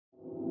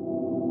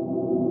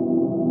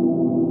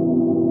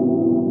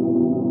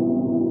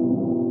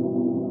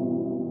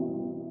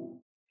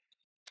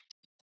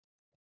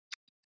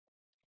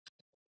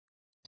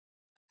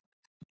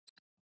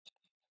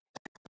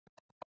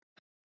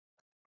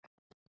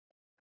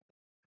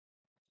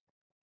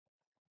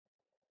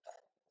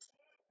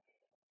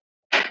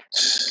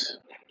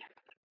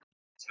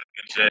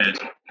It says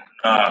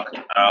knocked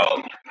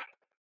out.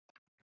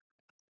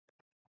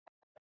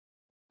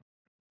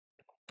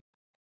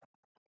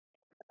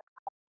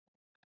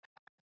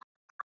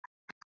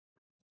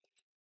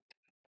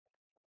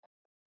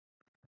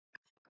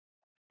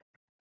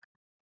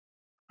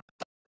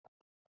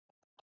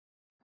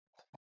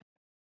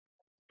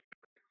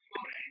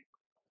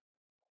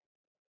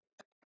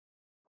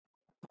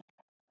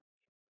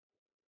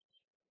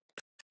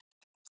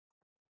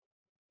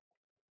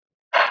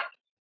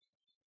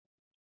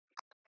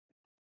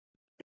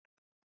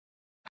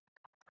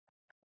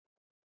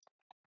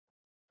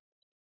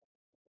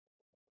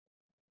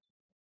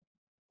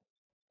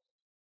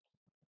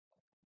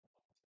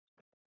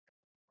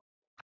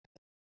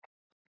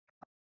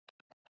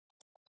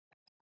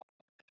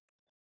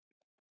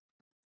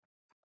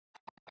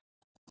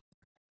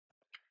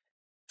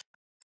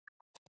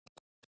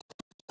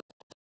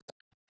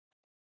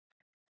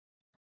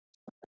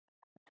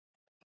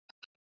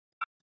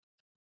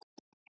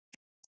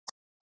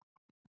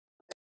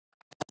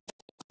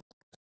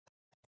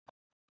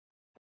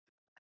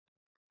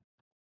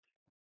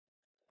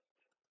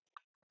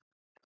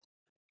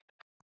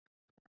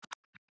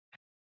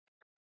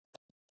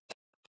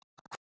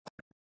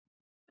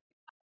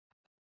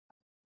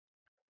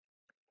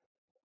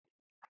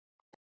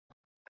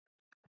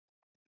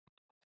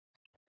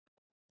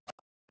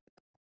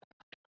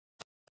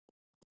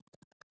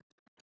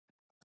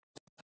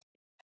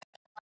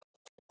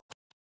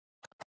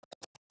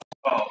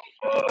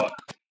 Oh,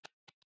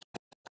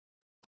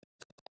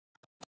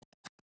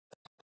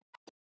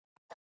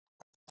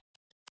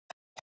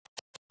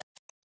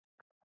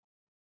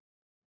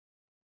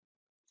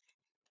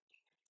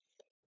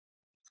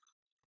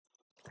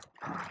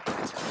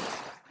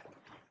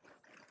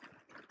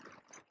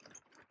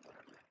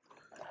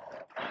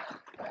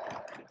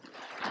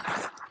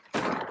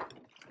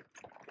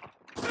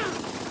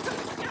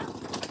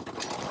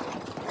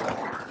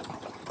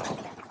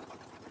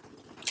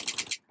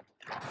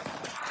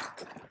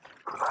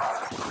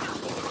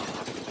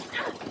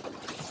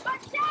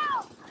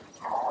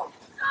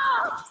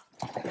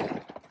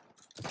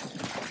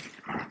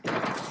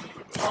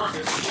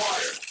 Target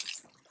acquired.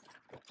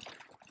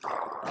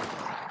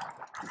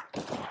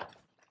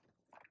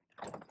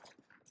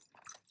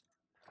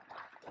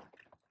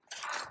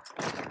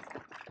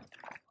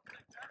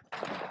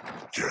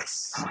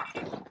 Yes.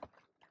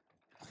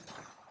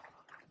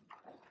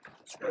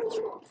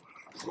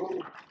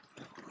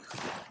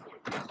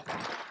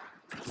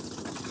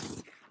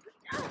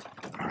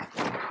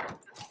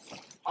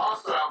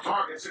 Hostile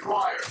targets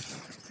acquired.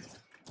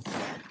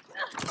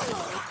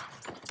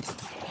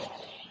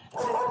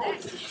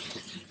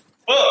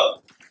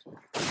 fuck.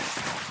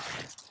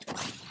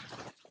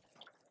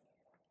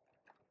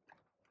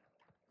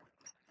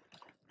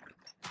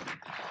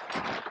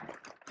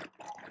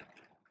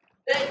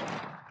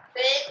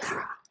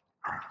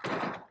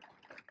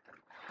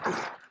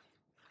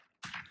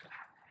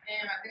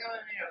 Damn, I think I'm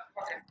gonna need a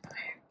fucking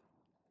knife.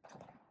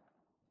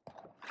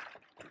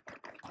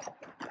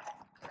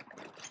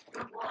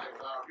 Comply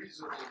with our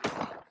reasonable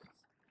requirements.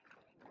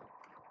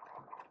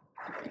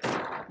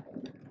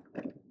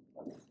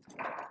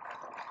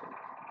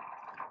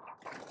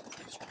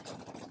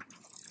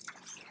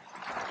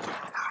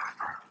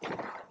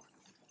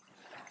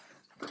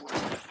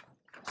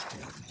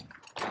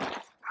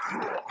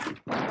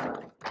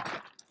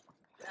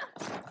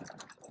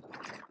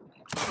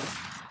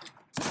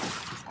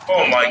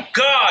 Oh my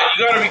god,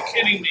 you gotta be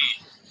kidding me.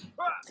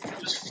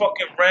 Just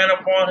fucking ran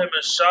up on him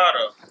and shot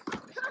him.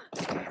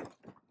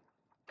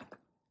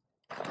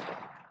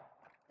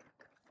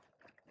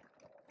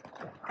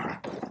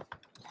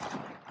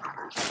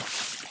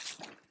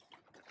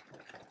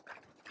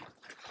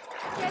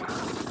 Get the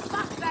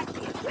fuck back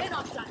here. We're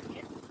not done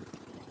yet.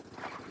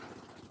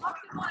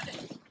 Optimize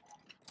it.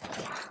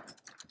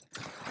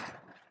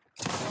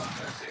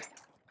 Processing.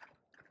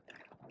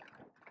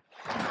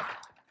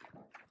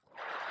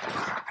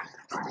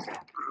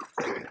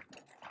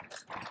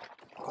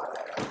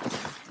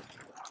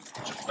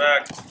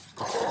 Back.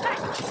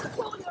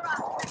 Pull your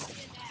ass back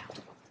here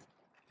now.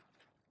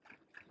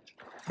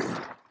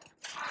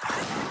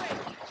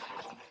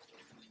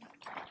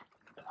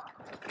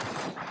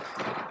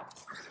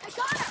 I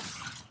got him.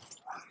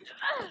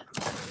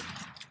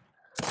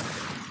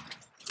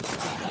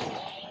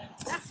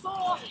 That's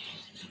four.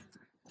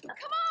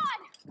 Come on.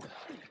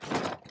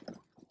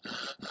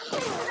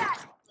 Take that.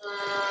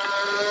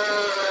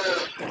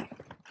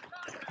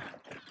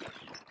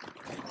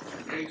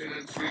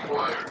 Maintenance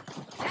required.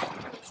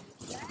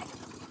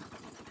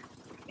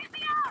 Get me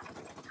up.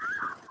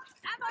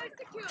 Ammo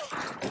secure.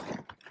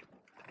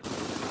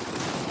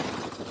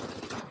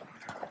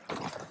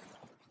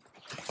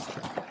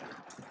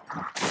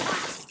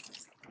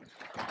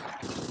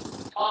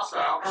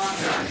 Hostile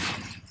contact.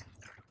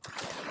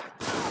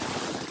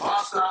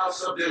 Hostile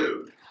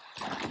subdued.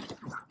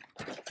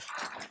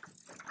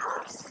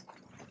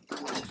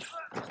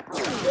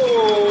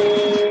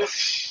 Oh,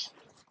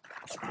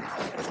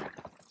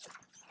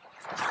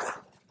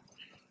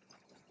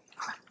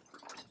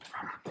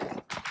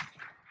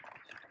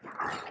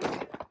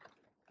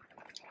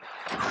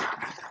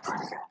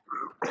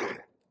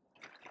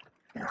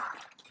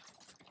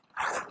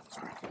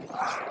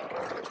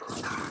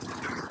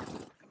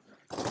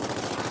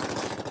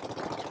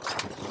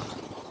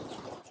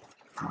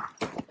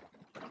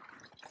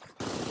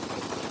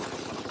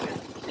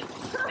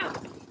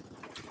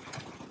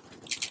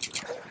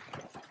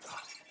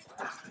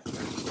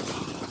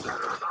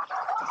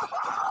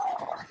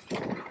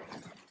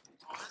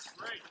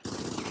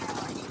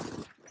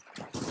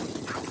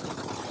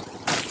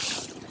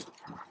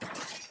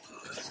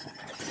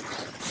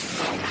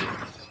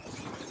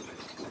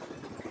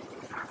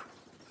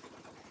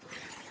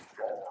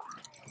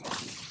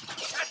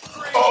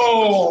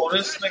 Oh,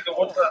 this nigga,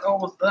 what the hell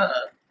was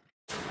that?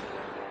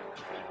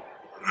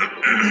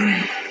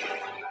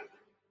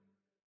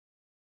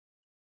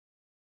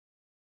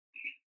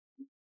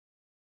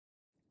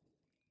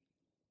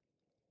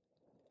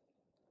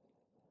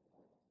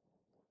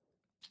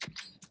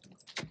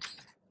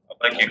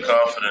 I like your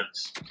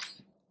confidence.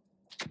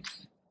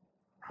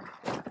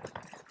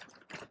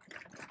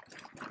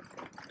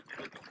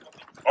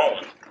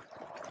 Oh.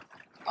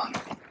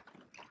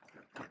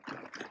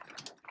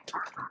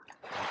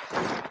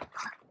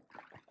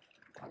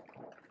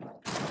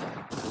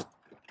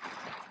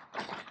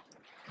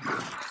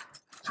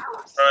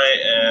 Try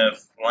and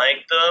flank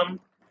them,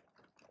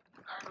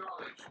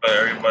 but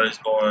everybody's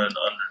going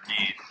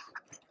underneath.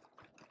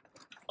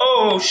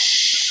 Oh,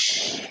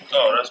 shh.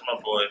 Oh, that's my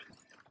boy.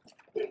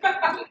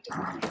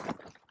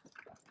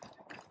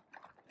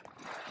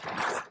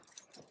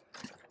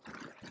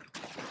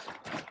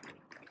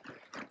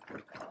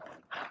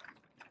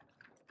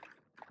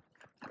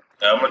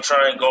 Yeah, I'm gonna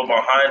try and go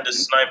behind the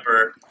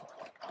sniper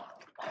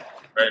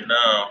right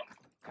now.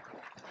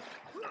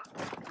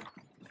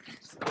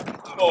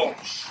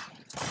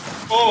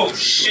 Oh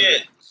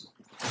shit.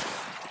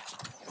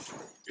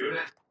 Unit.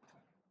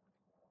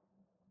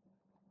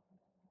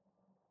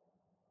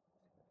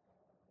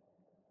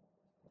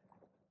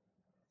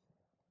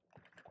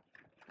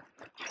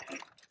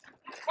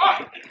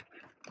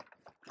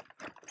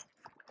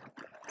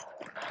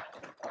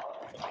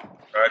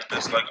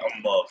 Practice like a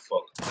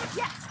motherfucker.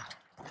 Yes.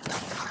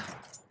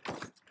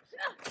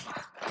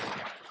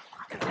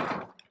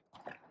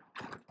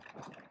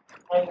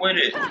 I'm with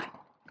it.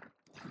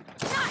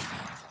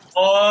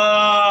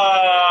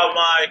 Oh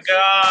my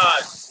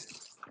god.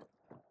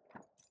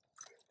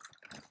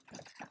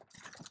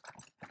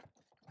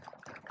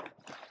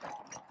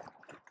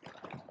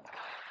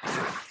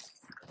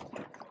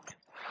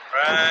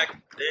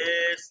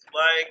 Practice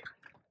like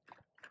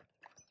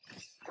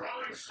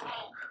Throwing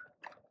smoke.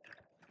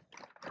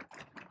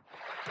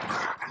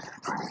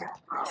 You're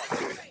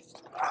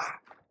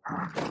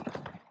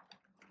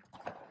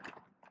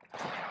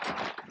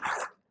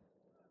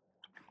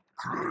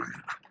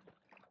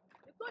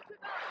good to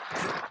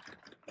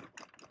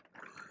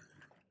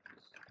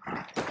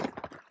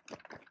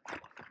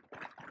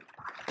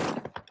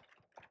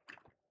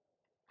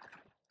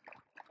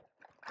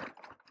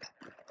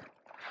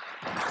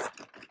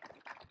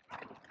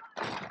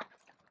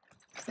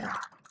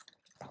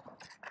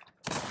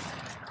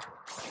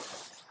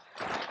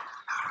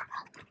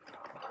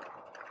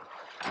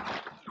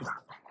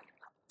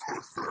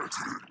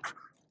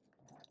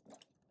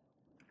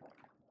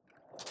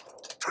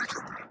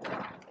go.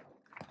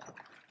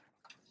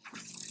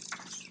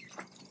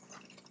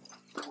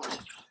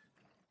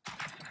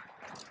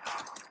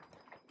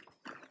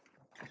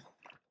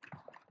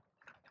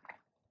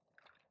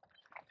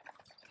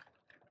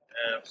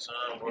 damn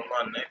son, where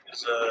my neck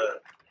is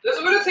at.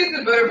 This would have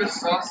tasted better with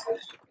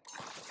sausage.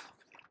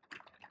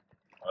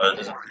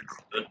 This is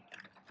good.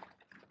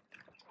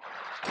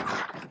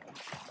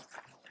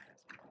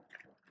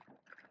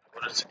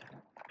 What is it?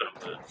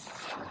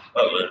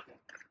 Cutlet.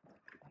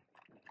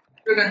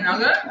 Chicken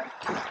nugget?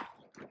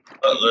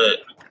 Cutlet.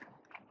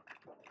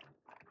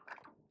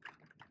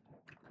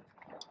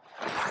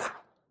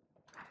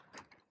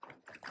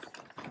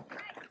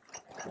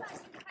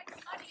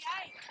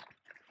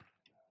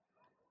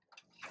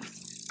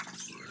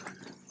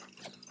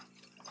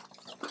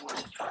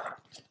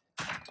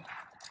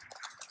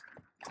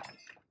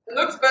 It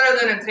looks better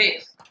than it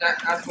tastes.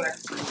 That's what I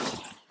see.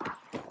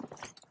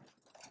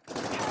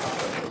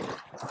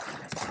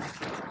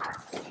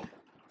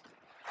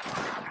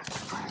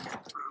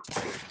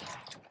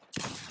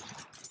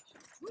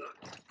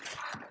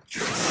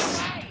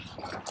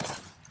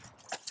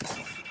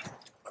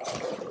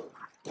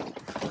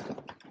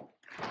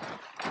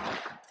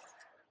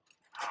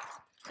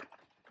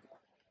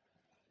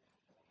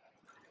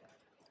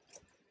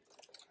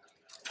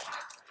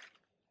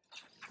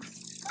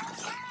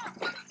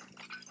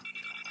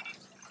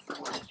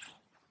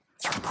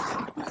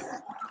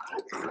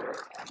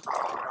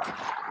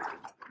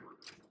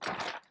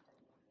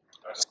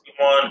 I see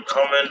one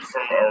coming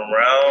from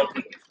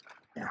around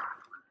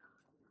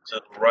to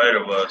the right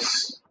of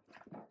us.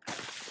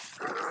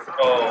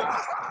 Oh,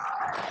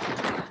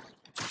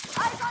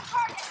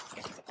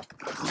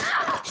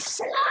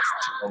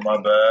 oh my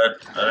bad.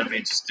 I didn't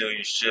mean to steal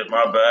your shit.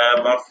 My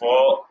bad. My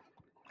fault.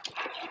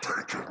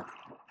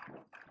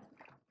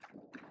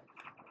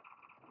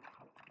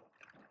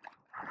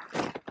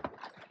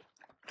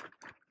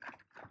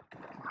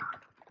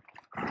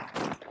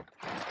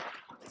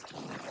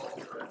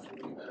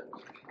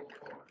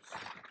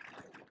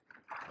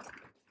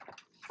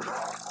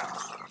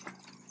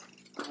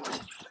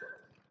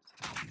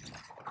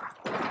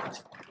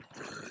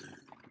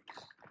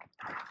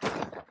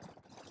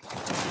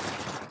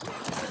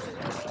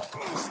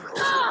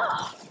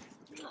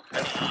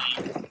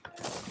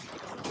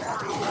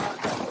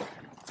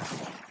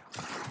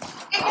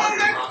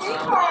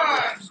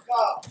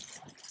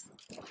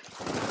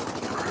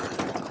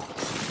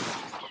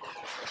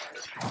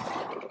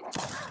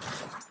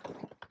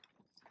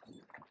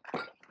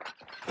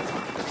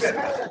 Damn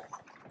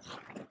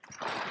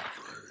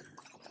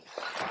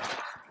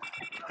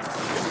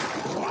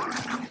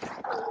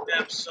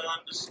son,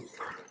 this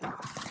Gonna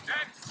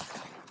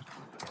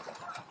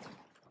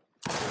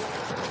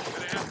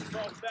have to go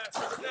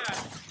faster than that.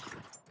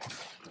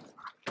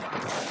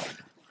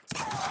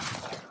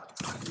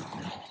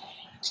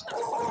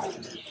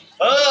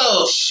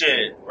 oh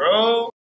shit.